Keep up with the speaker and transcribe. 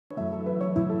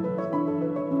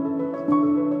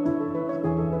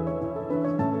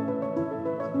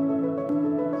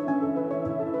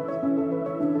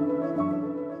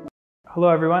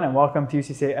Hello, everyone, and welcome to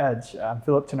UCCA Edge. I'm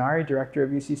Philip Tenari, Director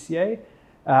of UCCA,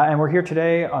 and we're here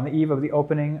today on the eve of the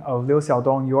opening of Liu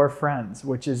Xiaodong, Your Friends,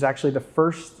 which is actually the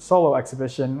first solo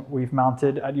exhibition we've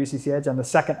mounted at UCCA Edge and the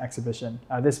second exhibition.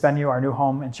 This venue, our new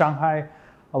home in Shanghai,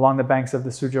 along the banks of the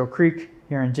Suzhou Creek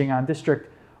here in Jing'an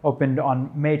District, opened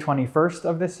on May 21st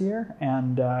of this year,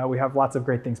 and we have lots of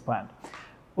great things planned.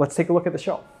 Let's take a look at the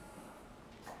show.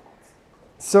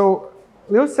 So,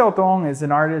 Liu Xiaodong is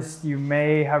an artist you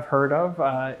may have heard of,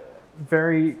 a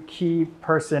very key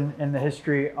person in the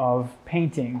history of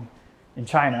painting in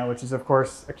China, which is, of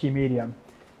course, a key medium.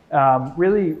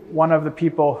 Really one of the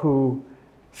people who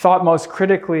thought most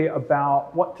critically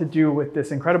about what to do with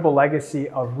this incredible legacy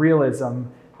of realism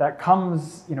that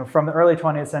comes, from the early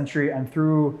 20th century and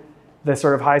through the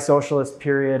sort of high socialist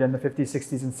period in the 50s,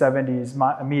 60s, and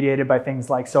 70s, mediated by things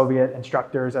like Soviet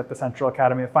instructors at the Central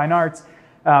Academy of Fine Arts,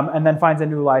 and then finds a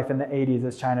new life in the 80s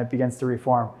as China begins to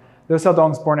reform. Liu Xiaodong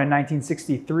was born in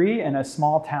 1963 in a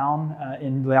small town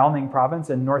in Liaoning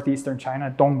province in northeastern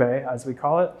China, Dongbei as we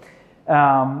call it.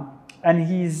 And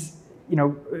he's,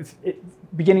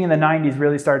 beginning in the 90s,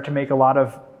 really started to make a lot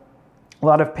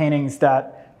of paintings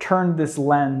that turned this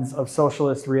lens of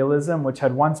socialist realism, which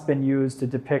had once been used to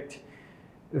depict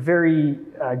very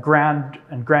grand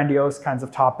and grandiose kinds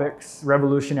of topics,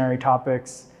 revolutionary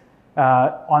topics,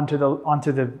 onto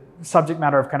the subject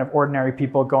matter of kind of ordinary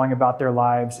people going about their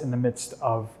lives in the midst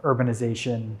of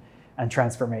urbanization and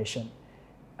transformation.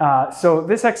 So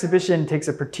this exhibition takes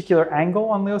a particular angle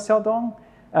on Liu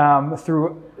Xiaodong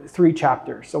through 3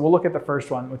 chapters. So we'll look at the first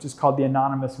one, which is called The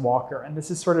Anonymous Walker, and this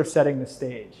is sort of setting the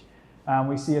stage.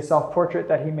 We see a self-portrait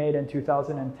that he made in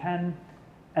 2010,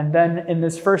 and then in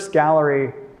this first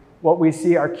gallery, what we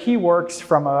see are key works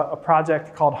from a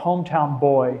project called Hometown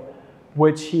Boy,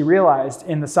 which he realized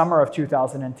in the summer of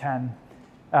 2010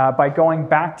 by going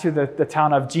back to the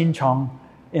town of Jincheng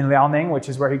in Liaoning, which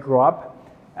is where he grew up,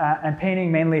 and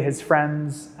painting mainly his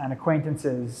friends and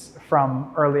acquaintances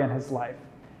from early in his life.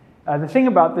 The thing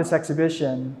about this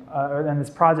exhibition and this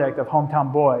project of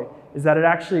Hometown Boy is that it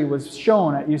actually was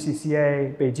shown at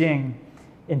UCCA Beijing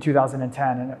in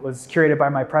 2010, and it was curated by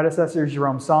my predecessor,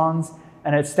 Jerome Sans,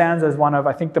 and it stands as one of,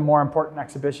 I think, the more important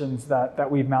exhibitions that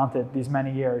we've mounted these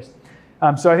many years.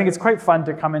 So I think it's quite fun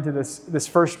to come into this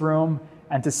first room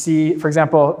and to see, for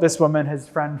example, this woman, his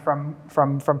friend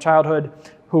from childhood,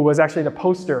 who was actually the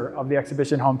poster of the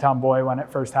exhibition Hometown Boy when it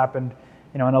first happened,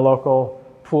 in a local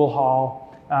pool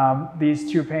hall.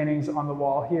 These 2 paintings on the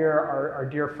wall here are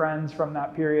dear friends from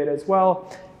that period as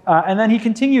well. And then he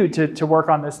continued to work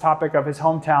on this topic of his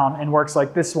hometown in works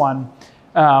like this one,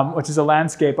 which is a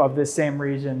landscape of this same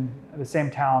region, the same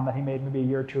town that he made maybe a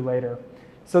year or 2 later.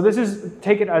 So this is,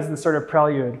 take it as the sort of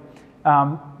prelude.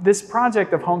 This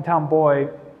project of Hometown Boy,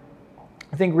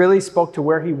 I think, really spoke to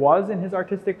where he was in his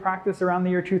artistic practice around the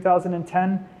year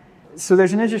 2010. So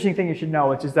there's an interesting thing you should know,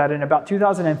 which is that in about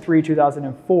 2003,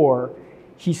 2004,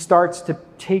 he starts to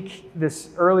take this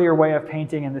earlier way of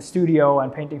painting in the studio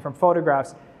and painting from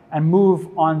photographs and move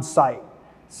on site.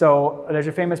 So there's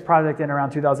a famous project in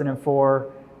around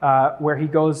 2004 where he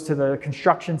goes to the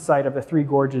construction site of the Three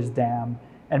Gorges Dam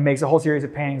and makes a whole series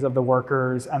of paintings of the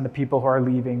workers and the people who are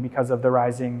leaving because of the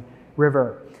rising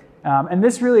river. And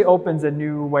this really opens a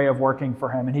new way of working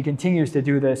for him, and he continues to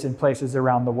do this in places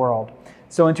around the world.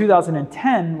 So in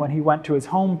 2010, when he went to his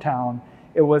hometown,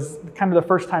 it was kind of the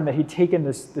first time that he'd taken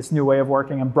this new way of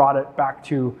working and brought it back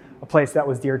to a place that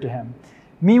was dear to him.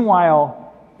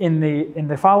 Meanwhile, in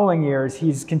the following years,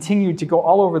 he's continued to go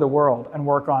all over the world and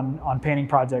work on painting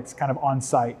projects kind of on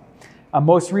site.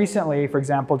 Most recently, for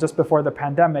example, just before the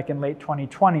pandemic in late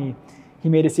 2020, he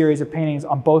made a series of paintings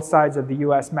on both sides of the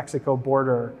U.S. Mexico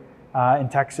border in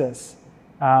Texas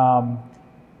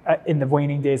in the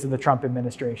waning days of the Trump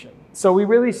administration. So we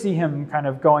really see him kind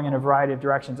of going in a variety of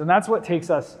directions. And that's what takes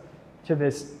us to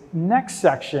this next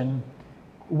section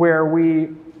where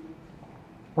we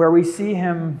see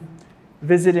him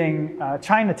visiting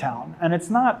Chinatown. And it's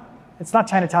not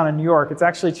Chinatown in New York, it's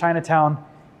actually Chinatown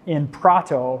in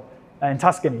Prato, in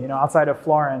Tuscany, outside of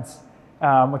Florence,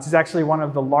 which is actually one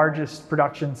of the largest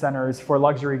production centers for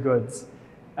luxury goods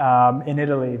in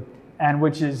Italy, and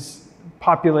which is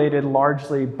populated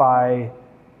largely by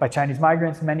Chinese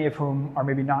migrants, many of whom are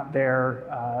maybe not there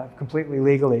completely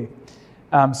legally.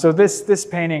 So this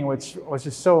painting, which was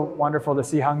just so wonderful to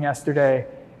see hung yesterday,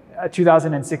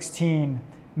 2016,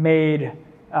 made,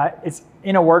 it's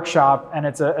in a workshop, and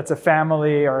it's a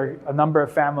family or a number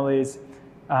of families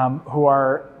who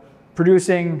are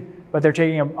producing, but they're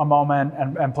taking a moment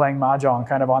and playing mahjong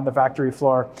kind of on the factory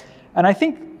floor. And I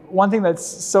think one thing that's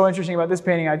so interesting about this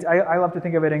painting, I love to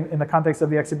think of it in the context of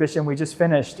the exhibition we just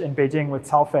finished in Beijing with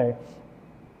Cao Fei,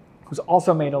 who's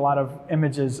also made a lot of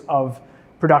images of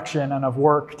production and of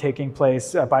work taking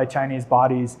place by Chinese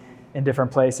bodies in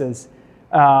different places.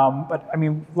 But I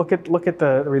mean, look at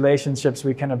the relationships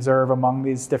we can observe among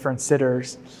these different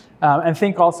sitters. And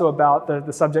think also about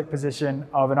the subject position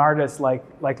of an artist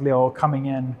like Liu coming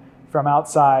in from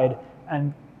outside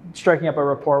and striking up a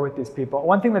rapport with these people.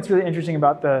 One thing that's really interesting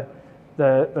about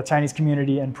the Chinese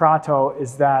community in Prato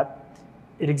is that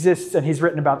it exists, and he's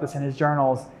written about this in his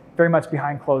journals, very much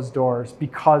behind closed doors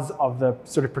because of the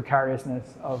sort of precariousness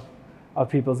of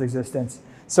people's existence.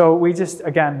 So we just,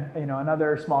 again,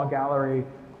 another small gallery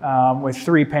with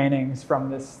 3 paintings from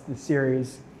this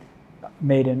series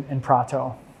made in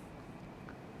Prato.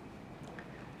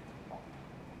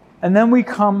 And then we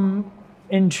come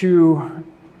into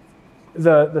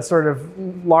the sort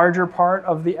of larger part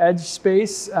of the edge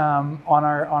space on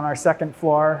our second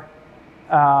floor,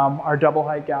 our double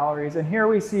height galleries. And here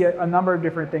we see a number of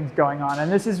different things going on.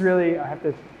 And this is really, I have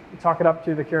to talk it up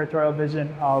to the curatorial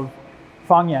vision of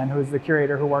Fang Yan, who is the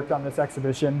curator who worked on this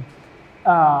exhibition.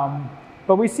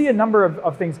 But we see a number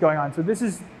of things going on. So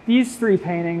these 3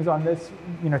 paintings on this,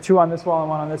 2 on this wall and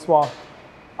 1 on this wall,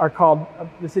 are called,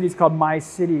 the city's called My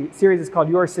City, series is called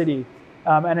Your City.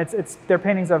 And they're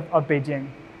paintings of Beijing.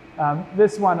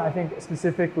 This one, I think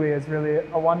specifically, is really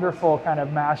a wonderful kind of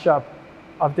mashup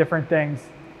of different things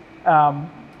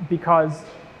because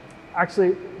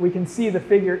actually we can see the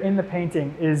figure in the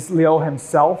painting is Liu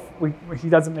himself. He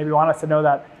doesn't maybe want us to know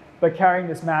that, but carrying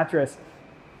this mattress.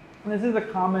 And this is a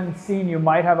common scene you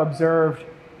might have observed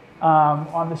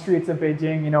on the streets of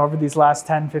Beijing, over these last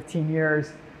 10, 15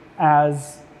 years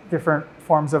as different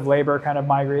forms of labor kind of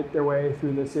migrate their way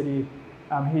through the city.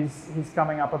 He's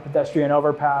coming up a pedestrian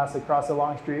overpass across a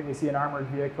long street. We see an armored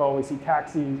vehicle. We see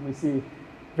taxis. We see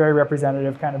very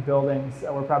representative kind of buildings.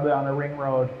 We're probably on a ring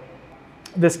road.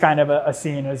 This kind of a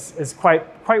scene is quite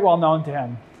well known to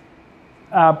him.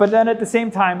 But then at the same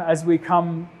time, as we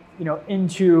come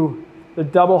into the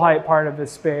double height part of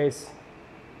this space,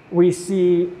 we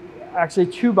see actually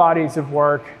 2 bodies of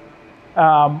work.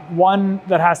 One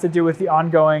that has to do with the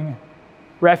ongoing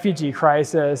refugee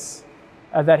crisis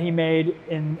that he made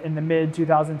in the mid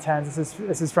 2010s.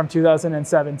 This is from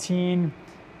 2017,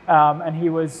 and he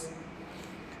was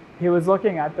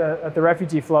looking at the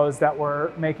refugee flows that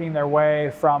were making their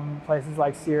way from places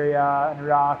like Syria and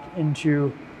Iraq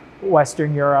into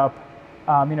Western Europe.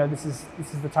 This is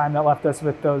the time that left us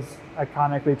with those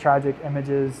iconically tragic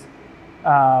images,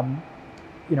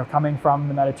 coming from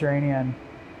the Mediterranean.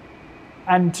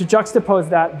 And to juxtapose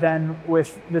that then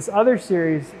with this other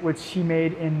series, which he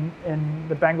made in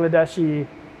the Bangladeshi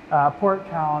port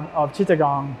town of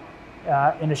Chittagong,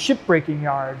 in a shipbreaking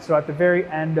yard. So at the very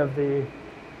end of the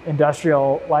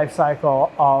industrial life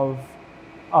cycle of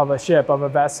a ship, of a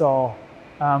vessel,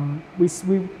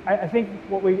 I think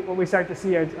what we start to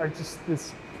see are just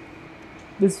this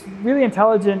really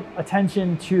intelligent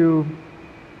attention to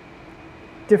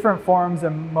different forms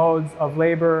and modes of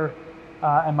labor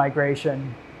and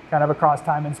migration kind of across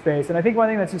time and space. And I think one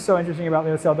thing that's just so interesting about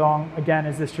Liu Xiaodong, again,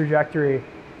 is this trajectory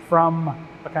from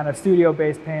a kind of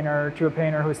studio-based painter to a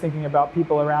painter who's thinking about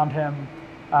people around him,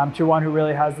 to one who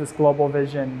really has this global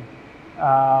vision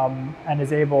and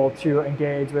is able to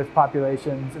engage with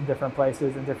populations in different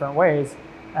places in different ways.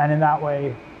 And in that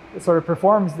way, it sort of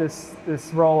performs this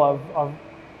role of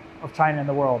China in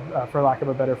the world, for lack of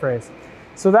a better phrase.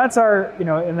 So that's our,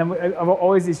 and then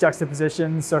always these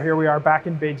juxtapositions. So here we are back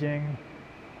in Beijing,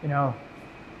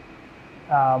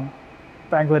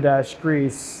 Bangladesh,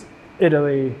 Greece,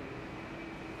 Italy,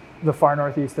 the far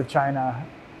northeast of China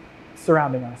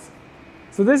surrounding us.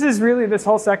 So this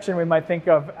whole section we might think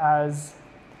of as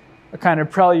a kind of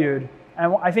prelude.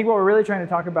 And I think what we're really trying to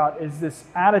talk about is this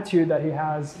attitude that he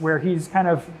has where he's kind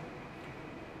of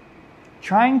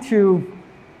trying to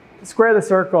square the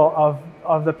circle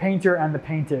of the painter and the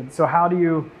painted. So how do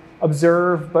you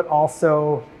observe but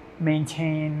also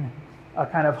maintain a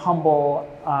kind of humble,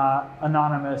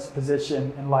 anonymous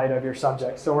position in light of your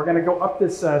subject? So we're going to go up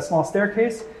this small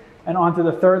staircase and onto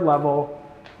the 3rd level,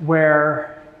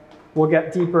 where we'll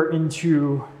get deeper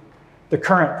into the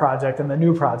current project and the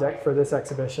new project for this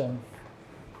exhibition,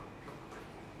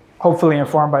 hopefully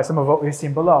informed by some of what we've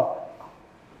seen below.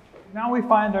 Now we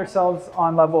find ourselves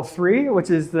on level 3, which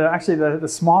is actually the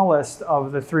smallest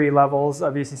of the 3 levels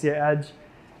of UCCA Edge.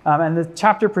 And the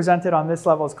chapter presented on this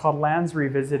level is called Lands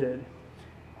Revisited.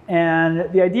 And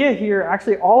the idea here,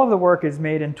 actually all of the work is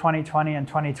made in 2020 and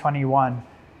 2021.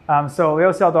 So Liu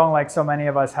Xiaodong, like so many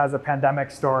of us, has a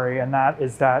pandemic story, and that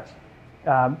is that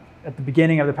at the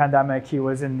beginning of the pandemic, he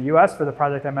was in the U.S. for the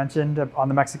project I mentioned on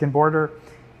the Mexican border.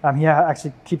 He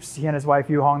and his wife,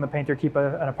 Yu Hong, the painter, keep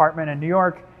an apartment in New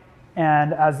York.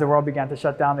 And as the world began to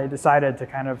shut down, they decided to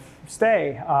kind of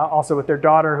stay, also with their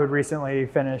daughter, who'd recently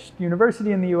finished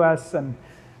university in the US and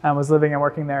was living and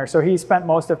working there. So he spent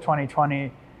most of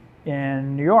 2020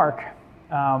 in New York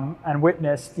and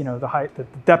witnessed, the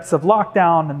depths of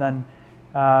lockdown, and then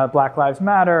Black Lives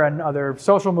Matter and other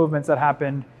social movements that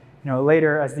happened,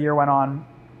 later as the year went on,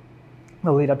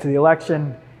 the lead up to the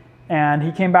election. And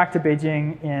he came back to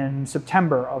Beijing in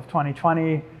September of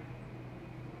 2020,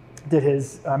 did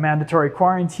his mandatory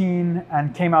quarantine,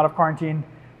 and came out of quarantine.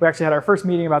 We actually had our first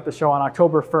meeting about the show on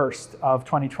October 1st of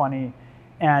 2020.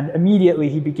 And immediately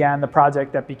he began the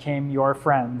project that became Your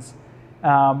Friends,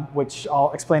 which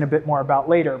I'll explain a bit more about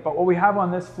later. But what we have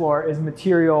on this floor is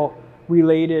material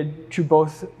related to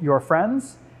both Your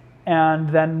Friends and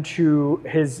then to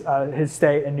his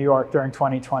stay in New York during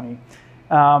 2020.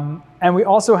 And we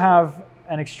also have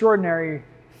an extraordinary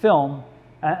film,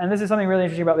 and this is something really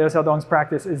interesting about Liu Xiaodong's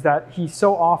practice, is that he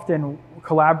so often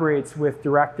collaborates with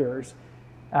directors,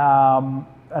 and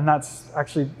that's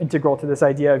actually integral to this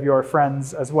idea of Your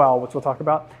Friends as well, which we'll talk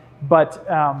about. But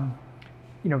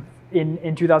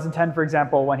in 2010, for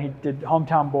example, when he did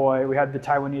Hometown Boy, we had the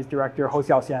Taiwanese director Hou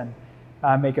Xiaoxian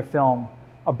make a film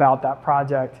about that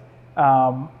project.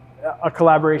 A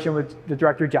collaboration with the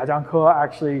director Jia Zhangke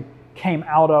actually came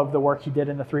out of the work he did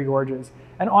in the Three Gorges,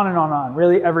 and on and on and on.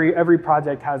 Really, every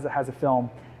project has a film.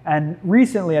 And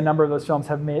recently, a number of those films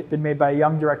have been made by a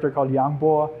young director called Yang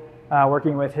Bo,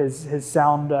 working with his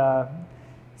sound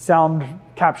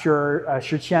capturer,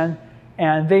 Shi Qian.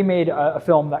 And they made a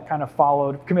film that kind of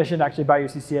followed, commissioned actually by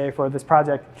UCCA for this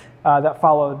project, that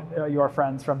followed Your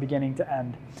Friends from beginning to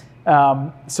end.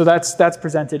 So that's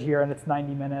presented here, and it's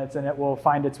 90 minutes, and it will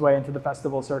find its way into the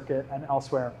festival circuit and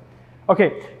elsewhere.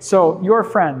 Okay, so Your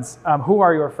Friends. Who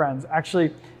are Your Friends?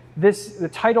 Actually, the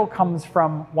title comes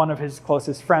from one of his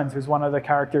closest friends, who's one of the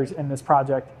characters in this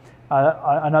project,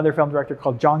 another film director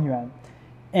called Zhang Yuan.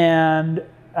 And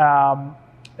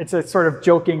it's a sort of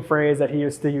joking phrase that he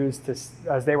used to use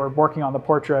as they were working on the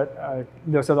portrait.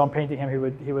 Liu Xiaodong painting him,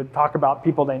 he would talk about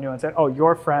people they knew and say, "Oh,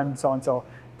 your friend so-and-so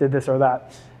did this or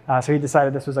that." So he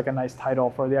decided this was like a nice title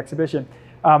for the exhibition.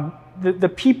 The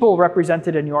people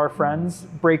represented in Your Friends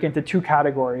break into two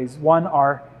categories. One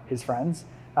are his friends,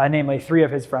 namely three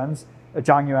of his friends,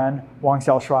 Zhang Yuan, Wang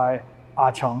Xiaoshuai,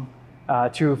 Cheng,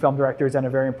 two film directors and a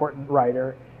very important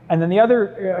writer. And then the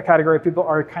other category of people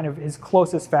are kind of his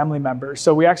closest family members.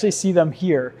 So we actually see them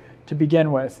here to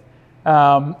begin with.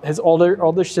 His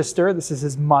older sister, this is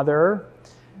his mother.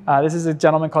 This is a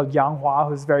gentleman called Yang Hua,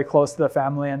 who's very close to the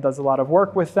family and does a lot of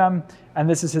work with them. And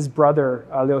this is his brother,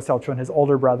 Liu Xiaochun, his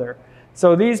older brother.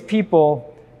 So these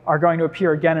people are going to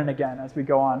appear again and again as we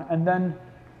go on. And then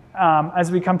as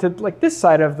we come to like this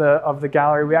side of the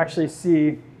gallery, we actually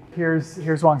see here's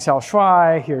Wang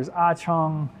Xiaoshuai, here's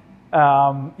Cheng.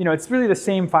 It's really the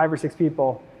same 5 or 6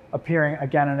 people appearing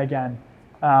again and again.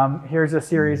 Here's a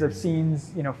series of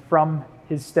scenes, from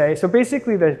his stay. So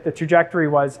basically the trajectory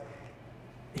was,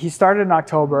 he started in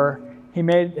October. He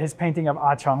made his painting of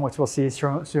Cheng, which we'll see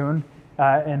soon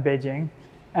in Beijing.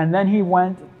 And then he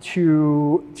went back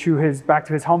to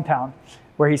his hometown,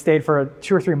 where he stayed for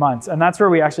 2 or 3 months. And that's where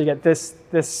we actually get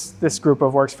this group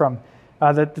of works from.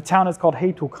 The town is called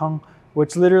Heitukeng,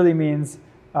 which literally means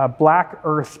black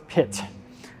earth pit,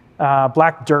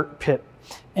 black dirt pit.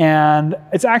 And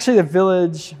it's actually the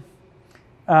village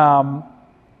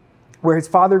where his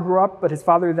father grew up, but his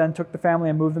father then took the family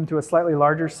and moved them to a slightly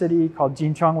larger city called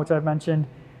Jincheng, which I've mentioned,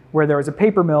 where there was a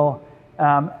paper mill.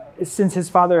 Since his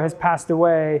father has passed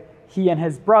away, he and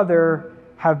his brother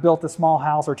have built a small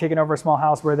house, or taken over a small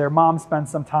house, where their mom spent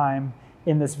some time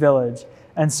in this village.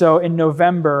 And so in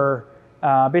November,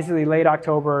 basically late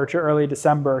October to early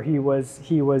December, he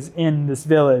was in this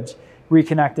village,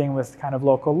 reconnecting with kind of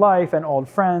local life and old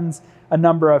friends. A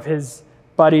number of his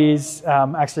buddies,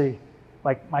 actually,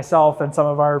 like myself and some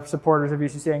of our supporters of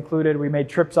UCCA included, we made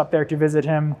trips up there to visit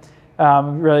him,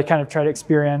 really kind of try to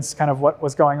experience kind of what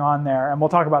was going on there. And we'll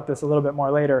talk about this a little bit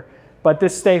more later. But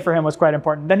this stay for him was quite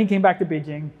important. Then he came back to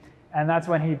Beijing, and that's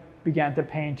when he began to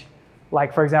paint,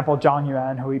 like, for example, Zhang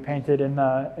Yuan, who he painted in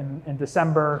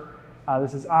December.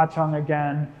 This is Cheng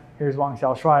again. Here's Wang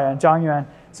Xiaoshuai and Zhang Yuan.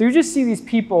 So you just see these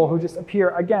people who just appear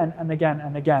again and again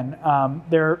and again.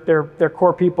 They're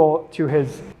core people to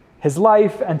his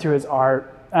life and to his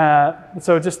art.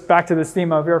 So just back to this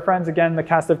theme of Your Friends, again, the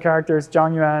cast of characters,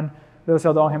 Zhang Yuan, Liu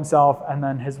Xiaodong himself, and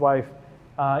then his wife,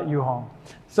 Yu Hong.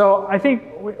 So I think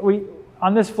we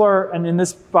on this floor and in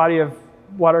this body of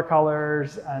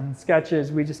watercolors and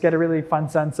sketches, we just get a really fun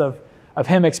sense of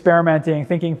him experimenting,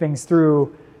 thinking things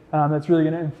through. That's really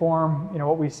going to inform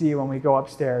what we see when we go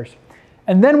upstairs.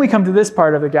 And then we come to this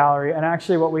part of the gallery, and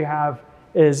actually what we have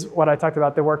is what I talked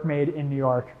about, the work made in New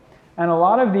York. And a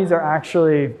lot of these are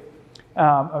actually,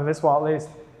 of this wall at least,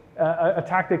 a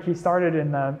tactic he started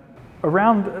in the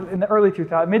early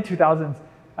mid-2000s,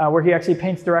 where he actually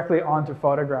paints directly onto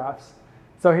photographs.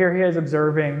 So here he is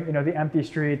observing the empty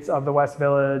streets of the West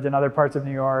Village and other parts of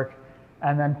New York,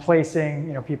 and then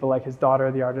placing people like his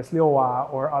daughter, the artist Liu,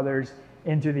 or others,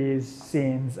 into these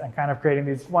scenes and kind of creating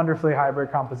these wonderfully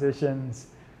hybrid compositions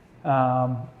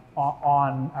on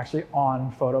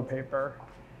photo paper.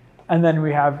 And then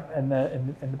we have in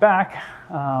the back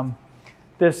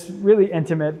this really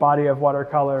intimate body of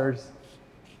watercolors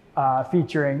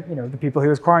featuring the people he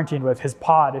was quarantined with, his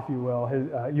pod, if you will, his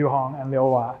Yu Hong and Liu,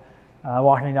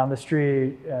 walking down the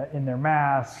street in their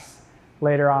masks,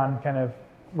 later on kind of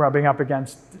rubbing up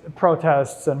against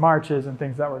protests and marches and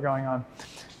things that were going on.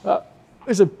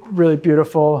 There's a really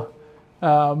beautiful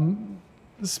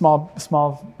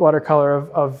small watercolor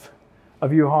of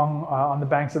Yu Hong on the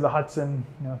banks of the Hudson.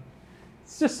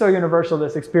 It's just so universal,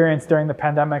 this experience during the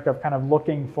pandemic of kind of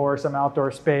looking for some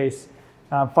outdoor space,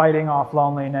 fighting off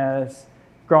loneliness,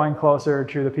 growing closer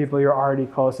to the people you're already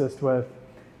closest with.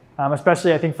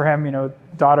 Especially, I think for him,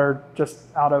 daughter just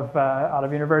out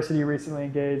of university, recently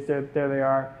engaged. There they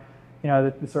are,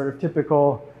 the sort of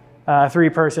typical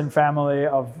three-person family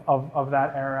of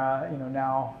that era,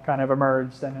 now kind of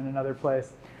emerged and in another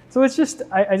place. So it's just,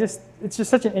 it's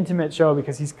just such an intimate show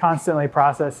because he's constantly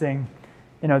processing,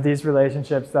 these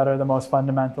relationships that are the most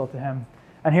fundamental to him.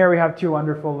 And here we have two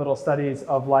wonderful little studies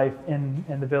of life in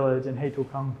the village in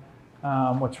Heituokeng,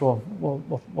 which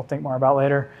we'll think more about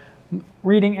later.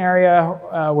 Reading area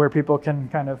where people can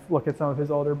kind of look at some of his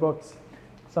older books.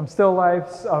 Some still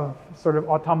lifes of sort of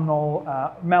autumnal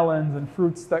melons and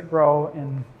fruits that grow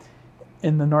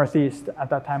in the Northeast at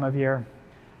that time of year.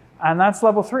 And that's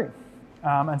level 3.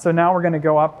 And so now we're going to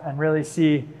go up and really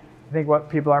see, I think, what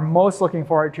people are most looking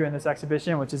forward to in this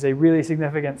exhibition, which is a really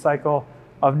significant cycle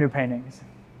of new paintings.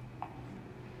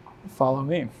 Follow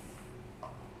me.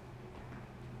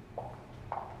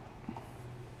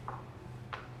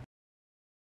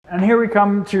 And here we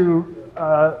come to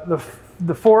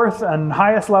the fourth and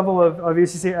highest level of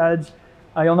UCCA Edge.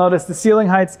 You'll notice the ceiling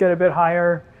heights get a bit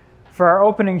higher. For our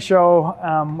opening show,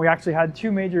 we actually had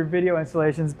 2 major video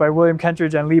installations by William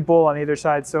Kentridge and Lee Bull on either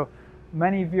side. So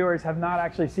many viewers have not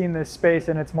actually seen this space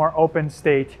in its more open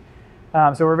state.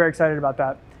 So we're very excited about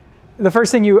that. The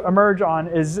first thing you emerge on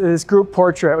is this group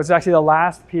portrait. It was actually the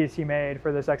last piece he made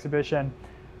for this exhibition,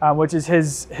 which is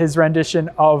his rendition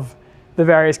of the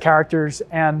various characters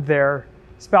and their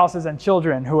spouses and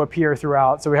children who appear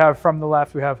throughout. So we have, from the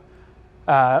left, we have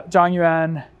Zhang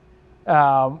Yuan,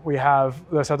 we have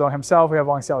Liu Xiaodong himself, we have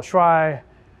Wang Xiaoshui,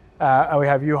 and we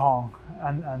have Yu Hong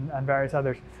and various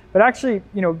others. But actually,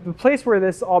 the place where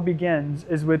this all begins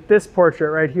is with this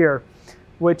portrait right here,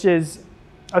 which is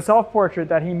a self-portrait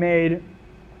that he made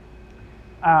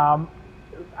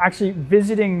actually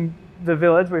visiting the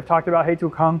village. We've talked about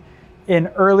Heituokeng in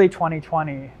early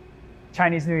 2020,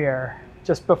 Chinese New Year,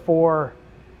 just before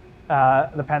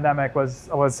the pandemic was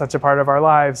such a part of our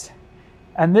lives.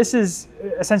 And this is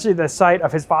essentially the site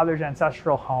of his father's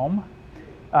ancestral home.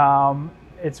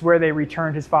 It's where they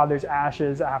returned his father's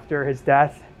ashes after his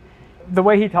death. The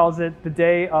way he tells it, the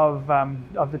day of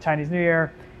the Chinese New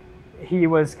Year, he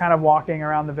was kind of walking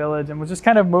around the village and was just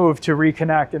kind of moved to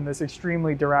reconnect in this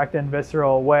extremely direct and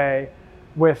visceral way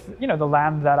with the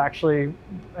land that actually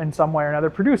in some way or another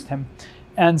produced him.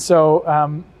 And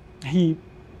so he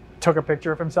took a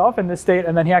picture of himself in this state,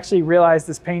 and then he actually realized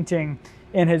this painting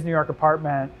in his New York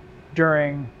apartment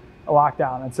during a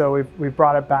lockdown. And so we've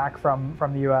brought it back from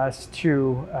the US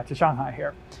to Shanghai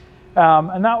here.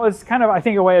 And that was kind of, I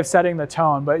think, a way of setting the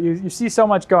tone. But you see so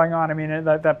much going on. I mean,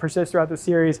 that persists throughout the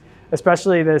series,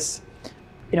 especially this,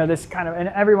 this kind of, in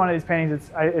every one of these paintings,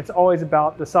 it's always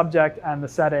about the subject and the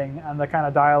setting and the kind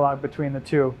of dialogue between the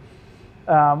two,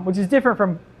 which is different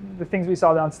from the things we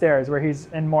saw downstairs, where he's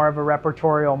in more of a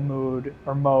repertorial mood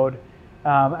or mode,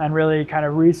 and really kind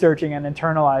of researching and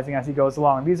internalizing as he goes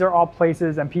along. These are all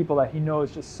places and people that he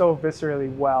knows just so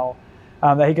viscerally well,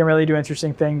 that he can really do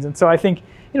interesting things. And so I think,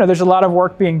 there's a lot of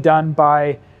work being done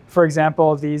by, for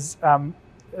example, these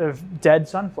dead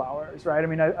sunflowers, right? I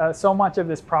mean, so much of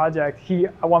this project,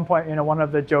 at one point, one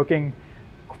of the joking,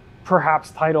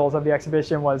 perhaps, titles of the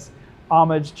exhibition was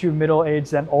homage to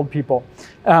middle-aged and old people.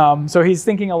 So he's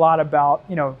thinking a lot about,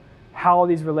 how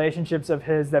these relationships of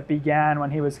his that began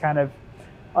when he was kind of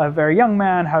a very young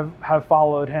man have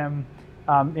followed him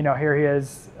Here he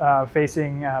is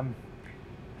facing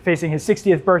his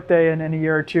 60th birthday in a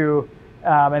year or two,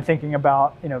 and thinking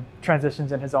about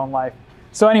transitions in his own life.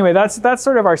 So anyway, that's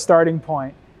sort of our starting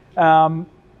point. And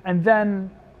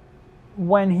then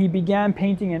when he began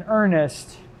painting in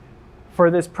earnest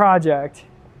for this project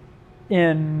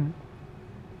in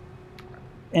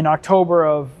October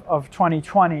of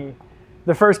 2020,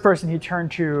 the first person he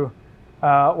turned to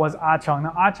was Cheng.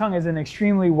 Now, Cheng is an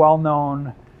extremely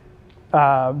well-known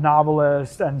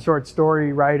novelist and short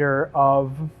story writer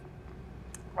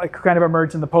kind of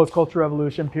emerged in the post-cultural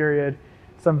revolution period.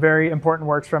 Some very important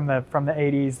works from the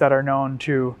 80s that are known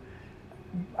to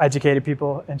educated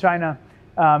people in China.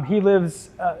 He lives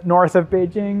north of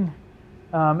Beijing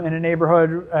in a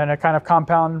neighborhood and a kind of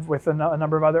compound with a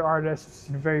number of other artists.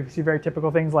 You see very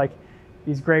typical things like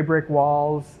these gray brick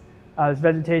walls, this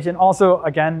vegetation. Also,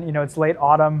 again, it's late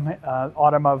autumn,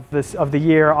 autumn of the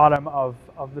year, autumn of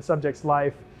the subject's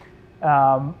life.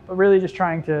 But really just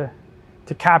trying to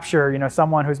capture,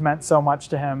 someone who's meant so much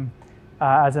to him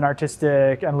as an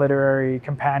artistic and literary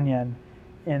companion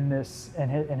in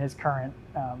his current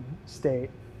state.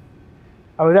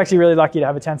 I was actually really lucky to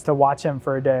have a chance to watch him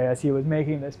for a day as he was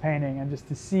making this painting, and just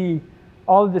to see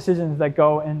all the decisions that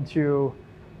go into,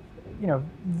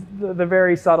 the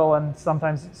very subtle and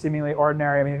sometimes seemingly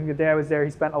ordinary. I mean, the day I was there,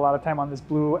 he spent a lot of time on this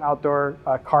blue outdoor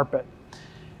carpet.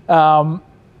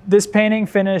 This painting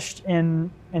finished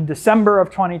in December of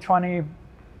 2020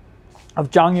 of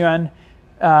Zhang Yuan.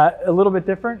 A little bit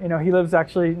different. He lives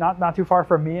actually not too far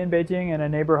from me in Beijing, in a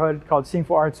neighborhood called Xingfu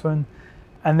Arcun.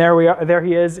 And there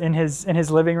he is in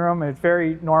his living room, a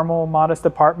very normal, modest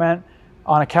apartment,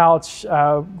 on a couch,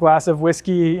 glass of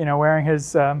whiskey, wearing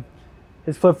his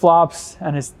flip-flops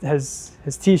and his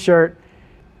t-shirt.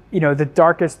 The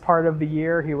darkest part of the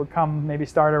year, he would come, maybe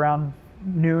start around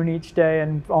noon each day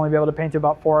and only be able to paint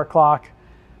about 4 o'clock.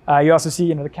 You also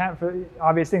see, the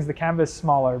obvious things, the canvas is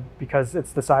smaller because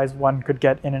it's the size one could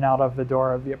get in and out of the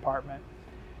door of the apartment.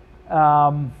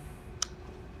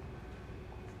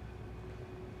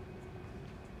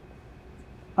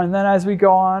 And then as we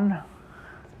go on,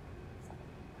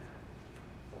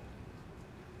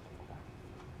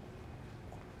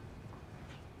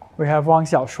 we have Wang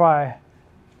Xiaoshuai,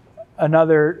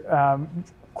 another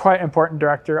quite important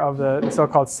director of the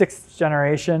so-called sixth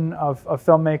generation of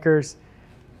filmmakers.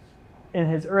 In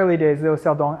his early days, Liu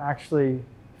Xiaodong actually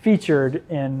featured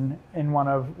in one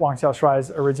of Wang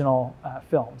Xiaoshuai's original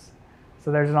films.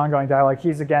 So there's an ongoing dialogue.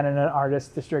 He's again in an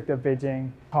artist district of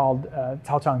Beijing called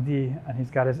Caochangdi, and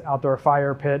he's got his outdoor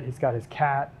fire pit, he's got his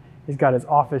cat, he's got his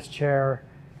office chair,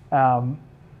 kind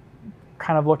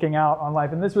of looking out on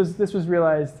life. And this was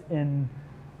realized in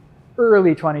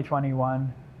early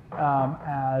 2021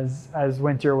 as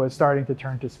winter was starting to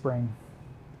turn to spring.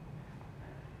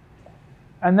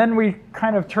 And then we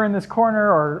kind of turn this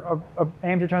corner, or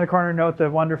aim to turn the corner, note the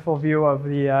wonderful view of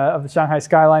the Shanghai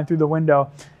skyline through the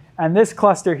window. And this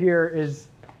cluster here is,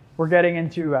 we're getting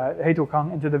into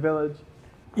Heitukang, into the village.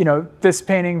 This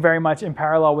painting very much in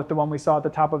parallel with the one we saw at the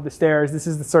top of the stairs. This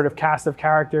is the sort of cast of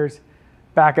characters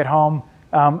back at home.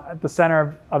 At the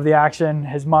center of the action,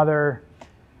 his mother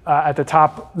at the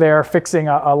top there fixing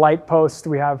a light post.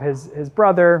 We have his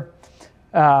brother.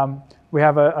 We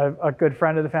have a good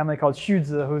friend of the family called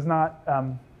Xuzi, who's not,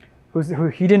 who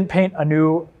he didn't paint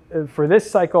anew for this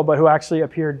cycle, but who actually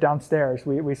appeared downstairs.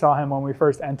 We saw him when we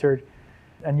first entered.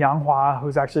 And Yang Hua,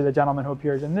 who's actually the gentleman who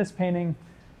appears in this painting.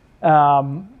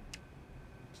 There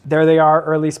they are,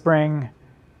 early spring,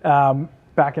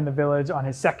 back in the village on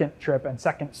his second trip and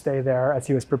second stay there as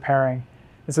he was preparing.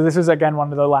 And so this was, again,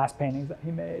 one of the last paintings that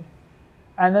he made.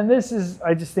 And then this is,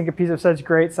 I just think, a piece of such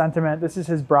great sentiment. This is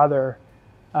his brother.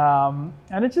 And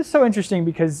it's just so interesting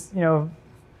because,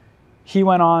 he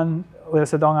went on, Liu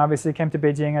Xiaodong obviously came to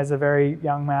Beijing as a very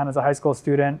young man, as a high school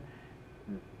student,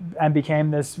 and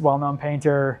became this well-known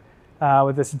painter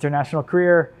with this international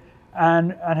career.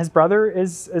 And his brother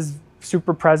is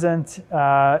super present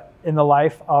in the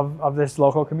life of this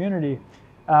local community.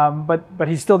 But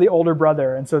he's still the older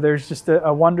brother. And so there's just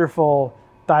a wonderful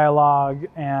dialogue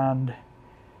and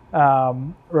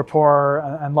rapport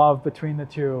and love between the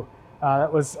two.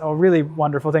 That was a really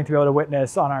wonderful thing to be able to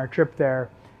witness on our trip there.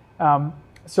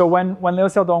 So when Liu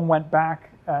Xiaodong went back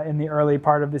in the early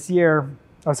part of this year,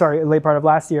 late part of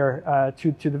last year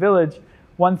to the village,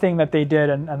 one thing that they did,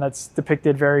 and that's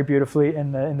depicted very beautifully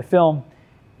in the film,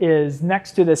 is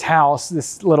next to this house,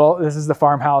 this is the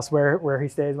farmhouse where he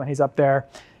stays when he's up there,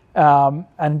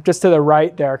 and just to the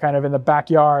right there, kind of in the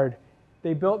backyard,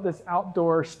 they built this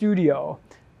outdoor studio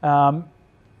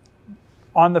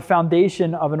on the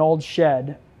foundation of an old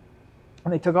shed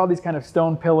And they took all these kind of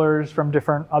stone pillars from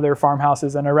different other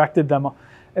farmhouses and erected them.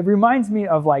 It reminds me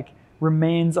of like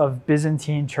remains of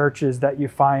Byzantine churches that you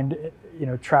find,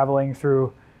 traveling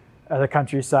through the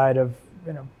countryside of,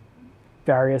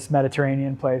 various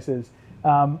Mediterranean places.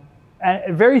 And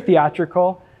very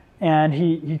theatrical, and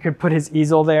he could put his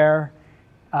easel there.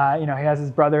 He has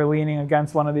his brother leaning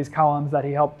against one of these columns that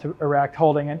he helped to erect,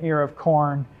 holding an ear of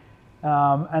corn.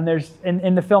 And there's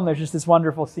in the film, there's just this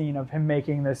wonderful scene of him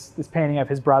making this painting of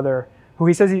his brother, who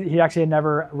he says he actually had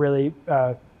never really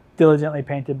diligently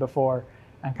painted before,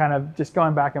 and kind of just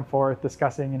going back and forth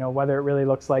discussing, whether it really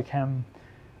looks like him,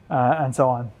 and so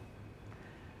on.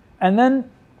 And then,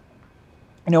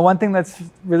 one thing that's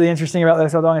really interesting about Liu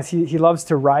Xiaodong is he loves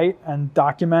to write and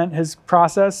document his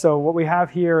process. So what we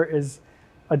have here is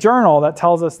a journal that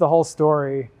tells us the whole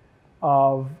story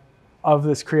of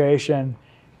this creation.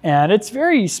 And it's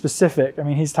very specific. I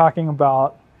mean, he's talking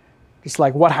about just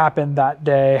like what happened that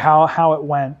day, how it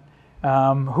went,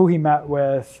 who he met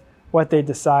with, what they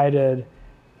decided,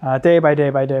 day by day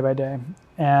by day by day.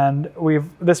 And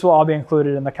this will all be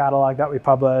included in the catalog that we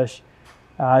publish.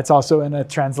 It's also in a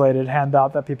translated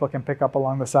handout that people can pick up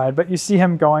along the side. But you see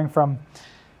him going from,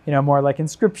 more like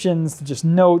inscriptions to just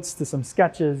notes to some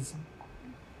sketches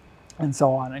and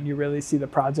so on. And you really see the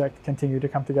project continue to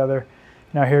come together.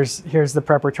 Here's the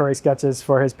preparatory sketches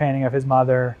for his painting of his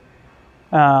mother,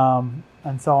 and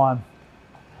so on.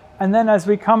 And then as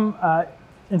we come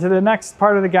into the next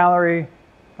part of the gallery,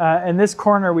 in this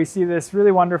corner, we see this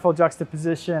really wonderful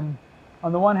juxtaposition.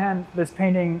 On the one hand, this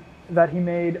painting that he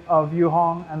made of Yu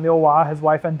Hong and Liu Hua, his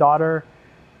wife and daughter,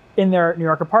 in their New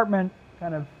York apartment,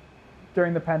 kind of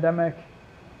during the pandemic,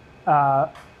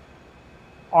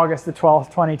 August the 12th,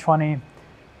 2020.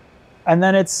 And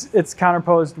then it's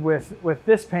counterposed with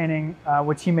this painting,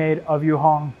 which he made of Yu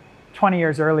Hong 20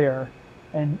 years earlier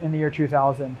in the year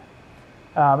 2000.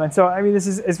 And so, I mean, this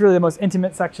is really the most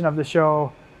intimate section of the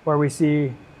show, where we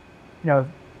see,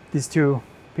 these two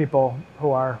people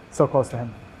who are so close to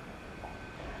him.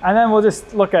 And then we'll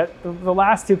just look at the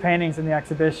last two paintings in the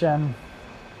exhibition.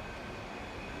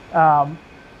 The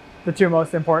two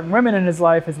most important women in his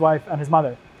life, his wife and his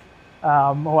mother,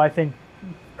 who I think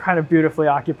kind of beautifully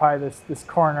occupy this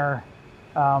corner,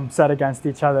 set against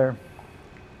each other.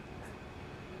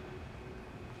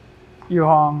 Yu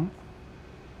Hong,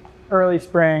 early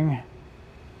spring,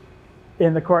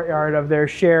 in the courtyard of their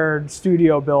shared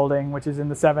studio building, which is in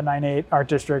the 798 Art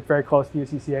District, very close to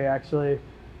UCCA, actually.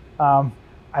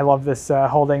 I love this,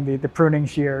 holding the pruning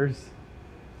shears.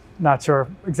 Not sure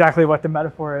exactly what the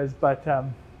metaphor is, but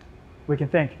we can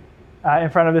think. In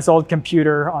front of this old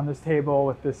computer on this table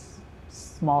with this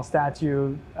small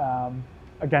statue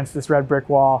against this red brick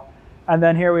wall. And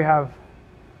then here we have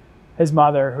his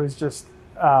mother, who's just,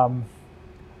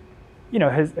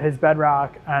 his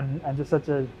bedrock and just such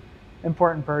an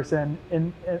important person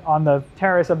on the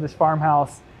terrace of this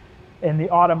farmhouse in the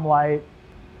autumn light.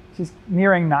 She's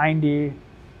nearing 90,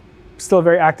 still a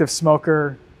very active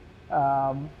smoker,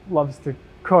 loves to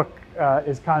cook,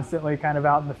 is constantly kind of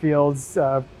out in the fields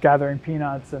gathering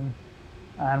peanuts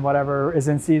and whatever is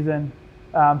in season.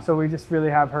 So we just really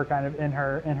have her kind of in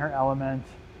her element,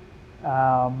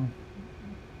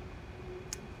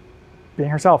 being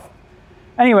herself.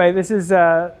 Anyway, this is,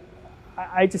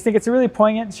 I just think it's a really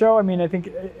poignant show. I mean, I think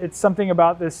it's something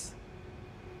about this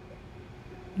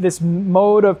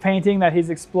mode of painting that he's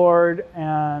explored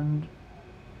and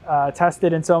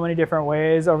tested in so many different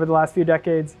ways over the last few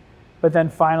decades, but then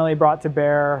finally brought to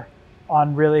bear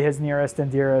on really his nearest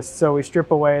and dearest. So we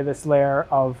strip away this layer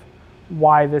of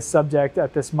why this subject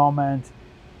at this moment,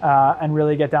 and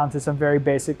really get down to some very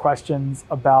basic questions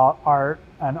about art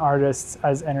and artists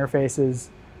as interfaces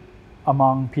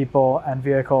among people and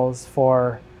vehicles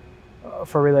for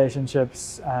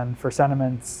relationships and for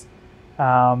sentiments,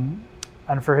 and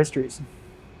for histories.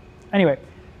 Anyway,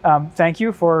 thank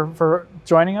you for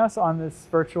joining us on this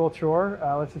virtual tour.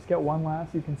 Let's just get one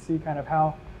last. You can see kind of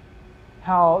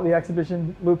how the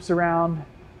exhibition loops around,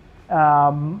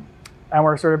 and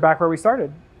we're sort of back where we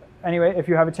started. Anyway, if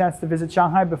you have a chance to visit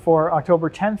Shanghai before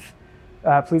October 10th,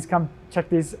 please come check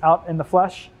these out in the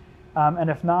flesh. And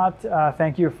if not,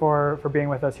 thank you for being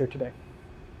with us here today.